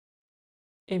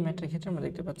এই ম্যাথের ক্ষেত্রে আমরা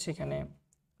দেখতে পাচ্ছি এখানে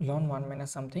ln 1 মাইনাস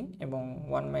সামথিং এবং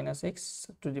 1 minus x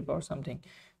to the power something.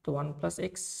 তো 1 প্লাস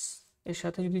এক্স এর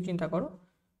সাথে যদি চিন্তা করো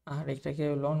আর এটাকে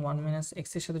ln 1 মাইনাস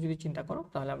এক্স এর সাথে যদি চিন্তা করো,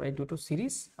 তাহলে আমরা এই দুটো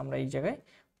সিরিজ আমরা এই জায়গায়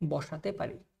বসাতে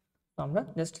পারি। তো আমরা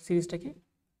জাস্ট সিরিজটাকে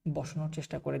বসানোর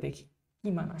চেষ্টা করে দেখি কি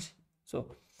মান আসে। সো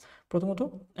প্রথমত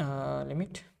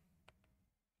লিমিট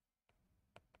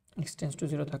এক্স টেন্স টু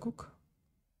 0 থাকুক,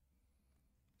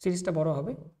 সিরিজটা বড়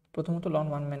হবে। প্রথমত ln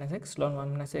 1 minus x, ln 1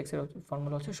 minus x এর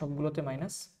ফর্মুলা হচ্ছে সবগুলোতে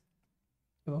মাইনাস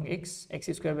এবং x x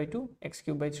square by 2 x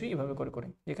cube by 3 এভাবে করে করে,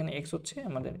 যেখানে এক্স হচ্ছে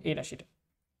আমাদের এই রাশিটা।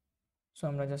 সো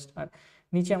আমরা জাস্ট, আর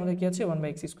নিচে আমাদের কি আছে 1 বাই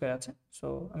এক্স স্কোয়ার আছে। সো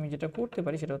আমি যেটা করতে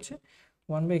পারি সেটা হচ্ছে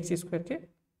 1 বাই এক্স স্কোয়ারকে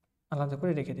আলাদা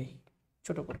করে রেখে দিই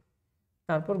ছোট করে,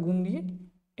 তারপর গুণ দিয়ে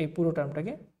এই পুরো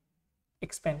টার্মটাকে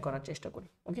এক্সপ্যান্ড করার চেষ্টা করি।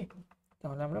 ওকে,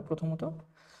 তাহলে আমরা প্রথমত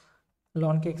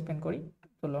লনকে এক্সপ্যান্ড করি।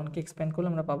 তো লনকে এক্সপ্যান্ড করলে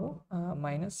আমরা পাবো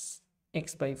minus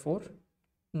x by 4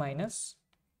 minus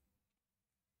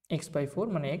x by 4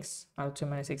 মানে এক্স, আর হচ্ছে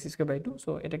minus x square by 2।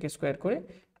 So এটাকে স্কোয়ার করে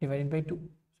ডিভাইডেড বাই 2।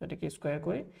 সো এটাকে স্কোয়ার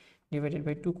করে ডিভাইডেড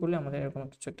বাই 2 করলে আমাদের এরকম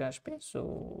কিছু একটা আসবে। So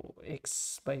x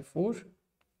by 4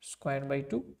 square by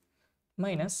 2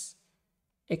 minus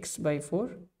x by 4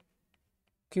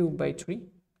 cube by 3,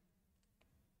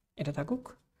 এটা থাকুক,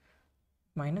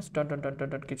 minus dot dot dot dot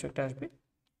dot কিছু একটা আসবে,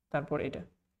 তারপর এটা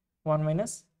 1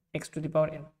 minus x to the power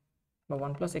N বা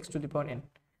 1 plus x to the power N,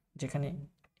 যেখানে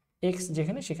এক্স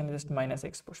যেখানে সেখানে জাস্ট মাইনাস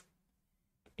এক্স বসবে।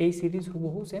 এই সিরিজ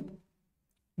হুবহু সেম,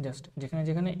 জাস্ট যেখানে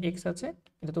যেখানে এক্স আছে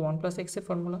এটা তো 1 প্লাস এক্স এর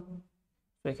ফর্মুলা,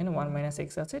 তো এখানে 1 মাইনাস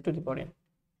এক্স আছে টু দি পাওয়ার এন,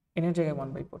 এনের জায়গায়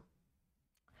 1/4।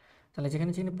 তাহলে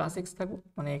যেখানে যেখানে প্লাস এক্স থাকবে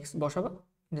মানে এক্স বসাবা,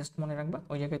 জাস্ট মনে রাখবা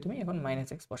ওই জায়গায় তুমি এখন মাইনাস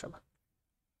এক্স বসাবা।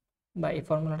 বা এই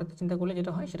ফর্মুলাটাতে চিন্তা করলে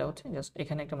যেটা হয় সেটা হচ্ছে জাস্ট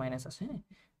এখানে একটা মাইনাস আছে, হ্যাঁ,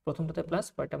 প্রথমটাতে প্লাস,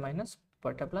 পরেরটা মাইনাস,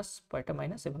 পরেরটা প্লাস, পরেরটা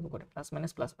মাইনাস, এভাবে করে প্লাস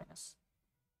মাইনাস প্লাস মাইনাস।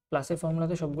 প্লাসের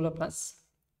ফর্মুলাতে সবগুলো প্লাস,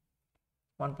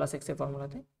 1 প্লাস এক্স এর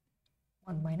ফর্মুলাতে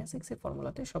 1 মাইনাস এক্স এর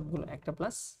ফর্মুলাতে সবগুলো একটা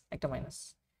প্লাস একটা minus,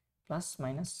 plus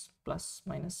minus plus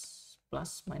minus plus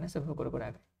minus, এভাবে করে করে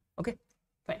আগে। ওকে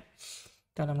ফাইন,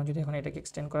 তাহলে আমরা যদি এখন এটাকে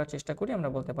এক্সটেন্ড করার চেষ্টা করি আমরা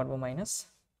বলতে পারবো মাইনাস,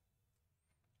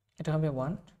 এটা হবে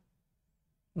 1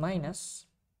 মাইনাস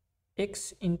এক্স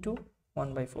ইন্টু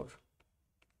 1/4,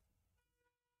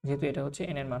 যেহেতু এটা হচ্ছে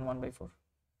n এর মান 1/4।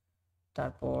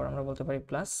 তারপর আমরা বলতে পারি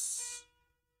plus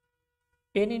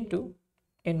n into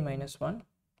n minus 1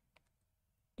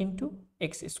 into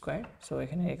x square. So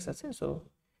এখানে এক্স আছে, সো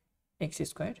এক্স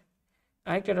স্কোয়ার।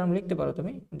 আরেকটা টার্ম লিখতে পারো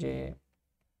তুমি যে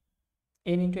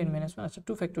n ইন্টু n মাইনাস 1, আচ্ছা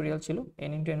 2 ফ্যাক্টোরিয়াল ছিল,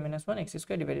 n into n minus 1 x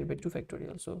square divided by 2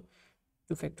 factorial. So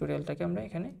 2 ফ্যাক্টোরিয়ালটাকে আমরা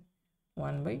এখানে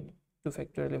 1/2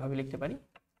 ফ্যাক্টোরিয়াল এভাবে লিখতে পারি,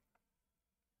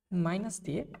 মাইনাস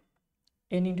দিয়ে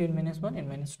n into n minus 1 n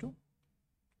minus 2।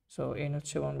 So n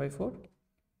হচ্ছে 1/4,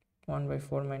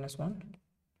 1/4 minus 1,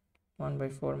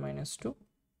 1/4 minus 2,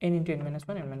 n into n minus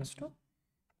 1 n minus 2,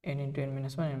 n into n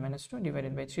minus 1 n minus 2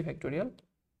 divided by 3 factorial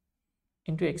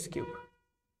into x cube.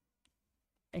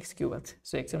 X cube আছে,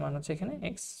 so x এর মান হচ্ছে এখানে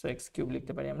x, so x cube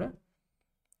লিখতে পারি আমরা,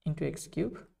 into x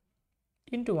cube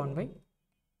into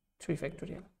 1/3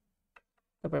 factorial,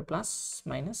 তারপর plus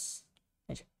minus,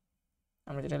 এই যে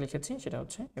আমরা যেটা লিখেছি সেটা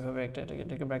হচ্ছে এভাবে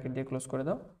এটাকে ব্র্যাকেট দিয়ে ক্লোজ করে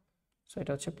দাও। সো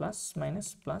এটা হচ্ছে প্লাস মাইনাস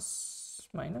প্লাস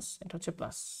মাইনাস, এটা হচ্ছে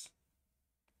প্লাস,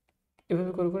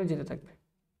 এভাবে করে করে যেতে থাকবে।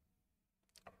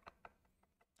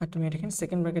 আর তুমি এটাকে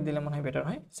সেকেন্ড ব্র্যাকেট দিলে মনে হয় বেটার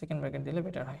হয়, সেকেন্ড ব্র্যাকেট দিলে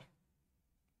বেটার হয়।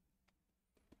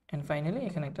 এন্ড ফাইনালি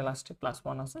এখানে একটা লাস্টে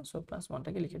 +1 আছে, সো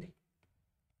 +1টাকে লিখে দিই,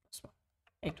 +1।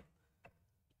 এইটা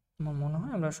আমার মনে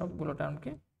হয় আমরা সবগুলো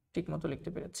টার্মকে ঠিক মতো লিখতে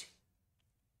পেরেছি।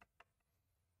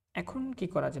 এখন কি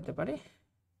করা যেতে পারে,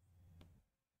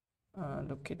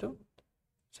 দুঃখিত,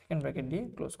 সেকেন্ড ব্র্যাকেট দিয়ে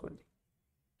ক্লোজ করে দিই।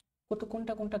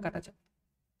 কোনটা কোনটা কাটা যায়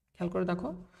খেয়াল করে দেখো,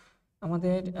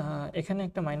 আমাদের এখানে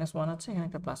একটা -1 আছে, এখানে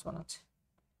একটা +1 আছে,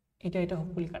 এটা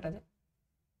হোপফুলি কাটা যায়,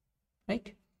 রাইট।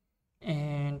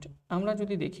 অ্যান্ড আমরা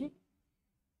যদি দেখি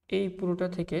এই পুরোটা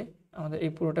থেকে আমাদের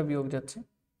এই পুরোটা বিয়োগ যাচ্ছে,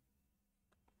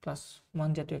 +1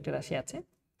 জাতীয় একটা রাশি আছে,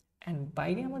 অ্যান্ড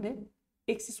বাইরে আমাদের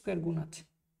এক্স স্কোয়ার গুণ আছে,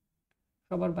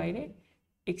 সবার বাইরে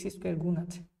এক্স স্কোয়ার গুণ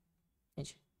আছে, এই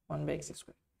যে 1/x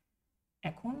স্কোয়ার।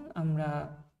 এখন আমরা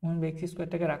 1/x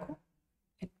স্কোয়ারটাকে রাখো,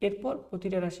 এরপর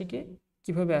প্রতিটা রাশিকে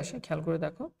কিভাবে আসে খেয়াল করে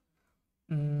দেখো।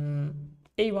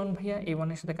 এই 1 ভাইয়া এই 1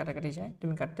 এর সাথে কাটাকাটি যায়,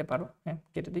 তুমি কাটতে পারো, হ্যাঁ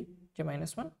কেটে দিই, যে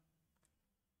 -1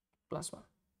 +1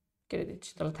 কেটে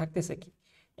দিচ্ছি, তাহলে থাকতেছে কি,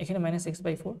 এখানে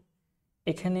 -x/4,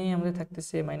 এখানে আমাদের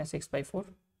থাকতেছে -x/4,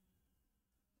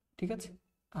 ঠিক আছে।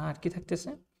 আর কি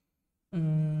থাকতেছে,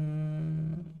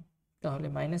 তাহলে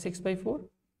 -x/4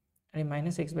 আর এই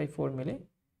 -x/4 মিলে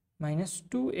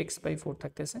 -2x/4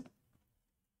 থাকতেছে।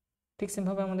 ঠিক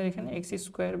সেমভাবে আমাদের এখানে x²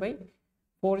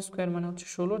 4 স্কোয়ার মানে হচ্ছে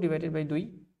 16 ডিভাইডেড বাই 2।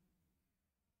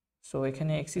 সো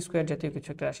এখানে এক্স স্কোয়ার জাতীয় কিছু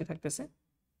একটা রাশি থাকতেছে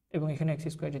এবং এখানে এক্স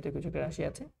স্কোয়ার জাতীয় কিছু একটা রাশি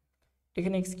আছে।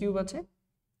 এখানে এক্স কিউব আছে,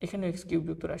 এখানে এক্স কিউব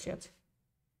যুক্ত রাশি আছে।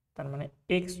 তার মানে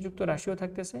এক্স যুক্ত রাশিও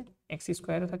থাকতেছে, এক্স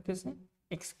স্কোয়ারও থাকতেছে,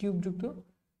 এক্স কিউব যুক্ত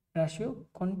রাশিও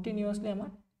কন্টিনিউয়াসলি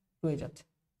আমার রয়ে যাচ্ছে।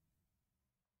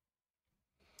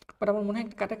 বাট আমার মনে হয়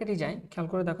একটা কাটাকাটি যায়, খেয়াল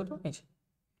করে দেখো তো। এই যে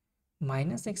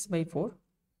 -x/4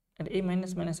 আর এই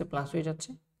মাইনাস মাইনাসে প্লাস হয়ে যাচ্ছে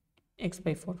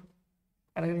x/4,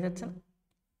 কাটাকাটি যাচ্ছে না?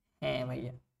 হ্যাঁ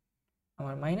ভাইয়া,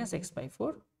 আমার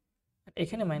 -x/4 আর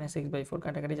এখানে -x/4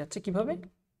 কাটাকাটি যাচ্ছে কিভাবে?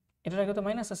 এটার আগে তো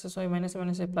মাইনাস আছে, সবাই মাইনাসে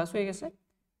মাইনাসে প্লাস হয়ে গেছে,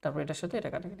 তারপর এটার সাথে এটা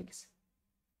কাটাকাটি গেছে।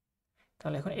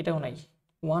 তাহলে এখন এটাও নাই,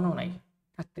 1ও নাই,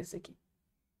 থাকতেছে কি?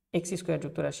 এক্স স্কোয়ার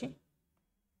যুক্ত রাশি,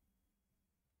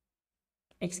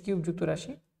 এক্স কিউব যুক্ত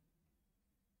রাশি,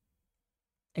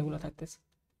 এগুলো থাকতেছে।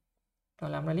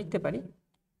 তাহলে আমরা লিখতে পারি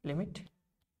লিমিট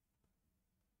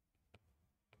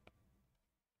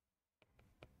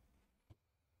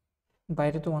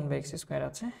বাইরে তো 1/x²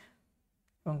 আছে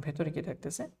এবং ভেতরে কি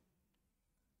থাকতেছে,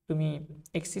 তুমি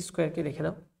এক্স স্কোয়ারকে রেখে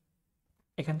দাও,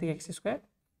 এখান থেকে এক্স স্কোয়ার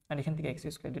আর এখান থেকে এক্স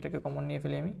স্কোয়ার দুটাকে কমন নিয়ে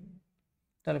ফেলি আমি।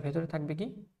 তাহলে ভেতরে থাকবে কি?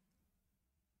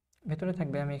 ভেতরে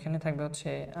থাকবে, আমি এখানে থাকবে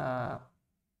হচ্ছে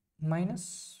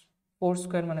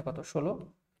 -4² মানে কত? 16,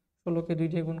 16কে 2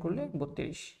 দিয়ে গুণ করলে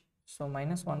 32। সো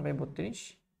 -1/32,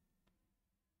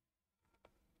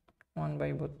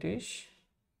 1/32,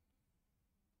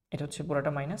 এটা হচ্ছে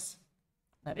পুরোটা মাইনাস,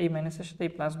 আর এই মাইনাসের সাথে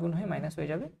এই প্লাস গুণ হয়ে মাইনাস হয়ে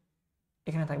যাবে।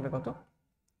 এখানে থাকবে কত?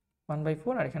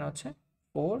 1/4, আর এখানে হচ্ছে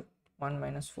 4, 1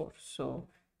 - 4, সো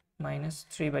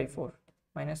 -3/4,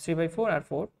 -3/4 আর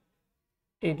 4,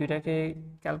 এই দুইটাকে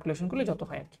ক্যালকুলেশন করলে যত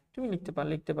হয় আর কি। তুমি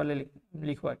লিখতে পারলে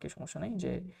লিখো আর কি, সমস্যা নাই।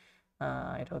 যে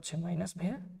এটা হচ্ছে মাইনাস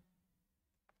ভাইয়া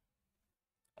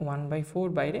 1/4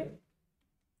 বাইরে,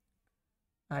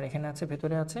 আর এখানে আছে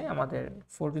ভেতরে আছে আমাদের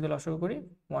 4, যদি লসাগু করি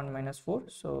 1 - 4,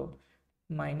 সো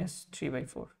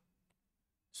 -3/4।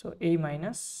 সো এই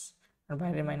মাইনাস আর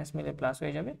বাইরের মাইনাস মিলে প্লাস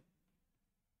হয়ে যাবে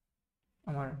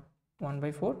আমার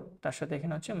 1/4, তার সাথে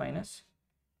এখানে হচ্ছে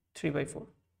 -3/4,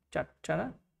 4 4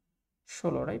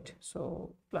 16, রাইট? সো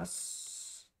প্লাস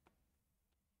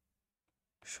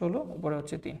 16, উপরে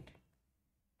হচ্ছে 3,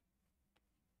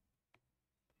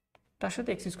 তার সাথে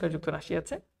এক্স স্কোয়ার যুক্ত রাশি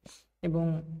আছে এবং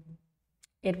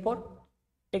এরপর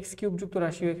এক্স কিউব যুক্ত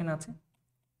রাশিও এখানে আছে।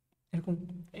 এরকম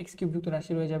এক্স কিউব যুক্ত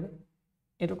রাশি রয়ে যাবে,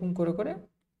 এরকম করে করে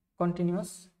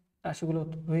কন্টিনিউয়াস রাশিগুলো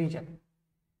রয়েই যাবে।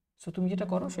 সো তুমি যেটা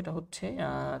করো সেটা হচ্ছে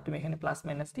তুমি এখানে প্লাস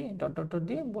মাইনাস দিয়ে ডট ডট ডট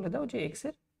দিয়ে বলে দাও যে এক্স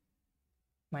এর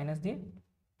মাইনাস দিয়ে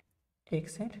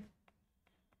এক্স এর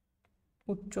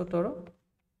উচ্চতর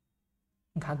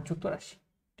ঘাতযুক্ত রাশি,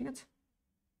 ঠিক আছে?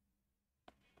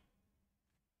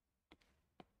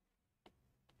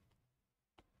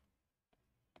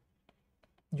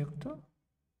 যুক্ত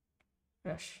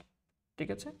রাশি, ঠিক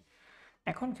আছে?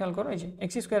 এখন খেয়াল করো, এই যে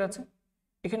এক্স স্কোয়ার আছে,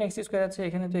 এখানে এক্স স্কোয়ার আছে,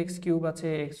 এখানে তো এক্স কিউব আছে,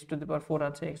 x⁴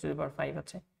 আছে, x⁵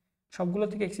 আছে, সবগুলো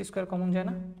থেকে এক্স স্কোয়ার কমন যায়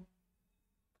না?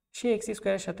 সেই এক্স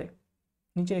স্কোয়ারের সাথে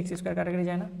নিচের এক্স স্কোয়ার কাটাকাটি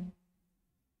যায় না?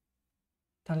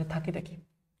 তাহলে থাকেটা কি?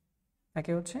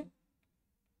 থাকে হচ্ছে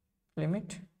লিমিট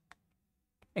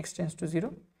x টেন্ডস টু 0।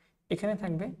 এখানে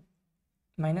থাকবে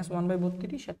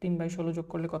 -1/32 আর 3/16 যোগ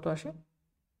করলে কত আসে?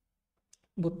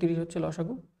 32 হচ্ছে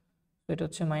লসাগু, এটা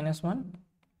হচ্ছে -1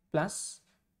 প্লাস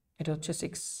এটা হচ্ছে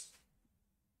 6।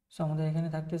 সো আমাদের এখানে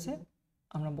থাকতেছে,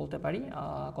 আমরা বলতে পারি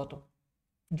কত,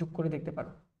 যোগ করে দেখতে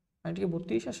পারো। আর এটিকে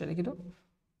 32 আসে, দেখি তো,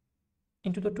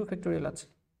 ইন্টু তো 2 ফ্যাক্টোরিয়াল আছে,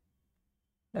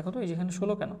 দেখো তো এই যেখানে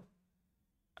 16 কেন?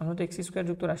 আমরা তো এক্স স্কোয়ার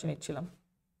যুক্ত রাশি নিচ্ছিলাম,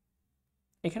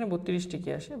 এখানে 32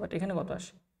 ঠিকই আসে, বাট এখানে কত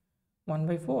আসে?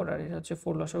 1/4, আর এটা হচ্ছে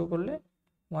 4 লসাগু করলে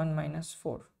 1 -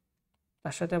 4,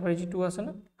 তার সাথে আবার এই যে 2 আছে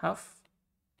না, হাফ।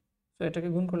 তো এটাকে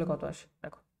গুণ করলে কত আসে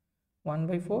দেখো,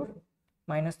 1/4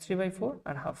 -3/4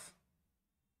 আর হাফ।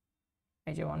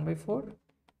 এই যে 1/4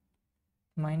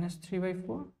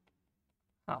 -3/4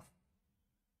 হাফ।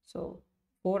 সো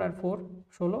 4 আর 4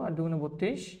 16, আর 2 ×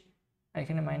 32, আর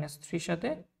এখানে -3 সাথে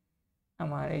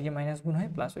আমার এই যে মাইনাস গুণ হয়ে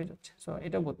প্লাস হয়ে যাচ্ছে। সো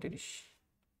এটা 32,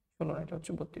 16 এটা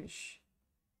হচ্ছে 32।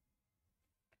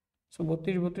 সো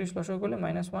 32 লসাগু করলে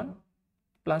 -1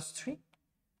 প্লাস 3,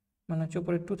 মানে হচ্ছে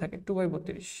উপরে 2 থাকে,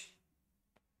 2/32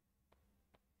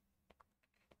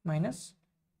 মাইনাস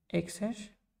এক্স এর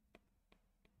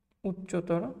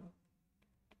উচ্চতর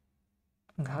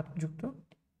ঘাতযুক্ত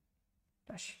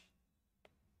রাশি,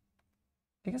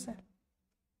 ঠিক আছে?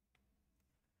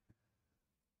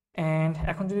 অ্যান্ড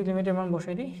এখন যদি লিমিটের মান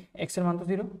বসাই দিই, এক্স এর মান তো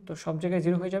 0, তো সব জায়গায়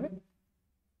 0 হয়ে যাবে।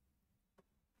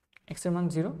 এক্স এর মান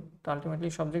 0, তো আলটিমেটলি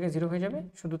সব জায়গায় 0 হয়ে যাবে,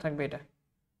 শুধু থাকবে এটা,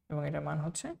 এবং এটার মান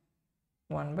হচ্ছে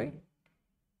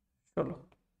 1/16।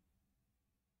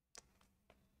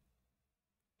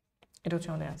 এটা হচ্ছে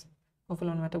আমাদের অ্যান্সার। হোপফুলি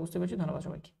আমরা ম্যাথটা বুঝতে পেরেছি। ধন্যবাদ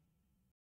সবাইকে।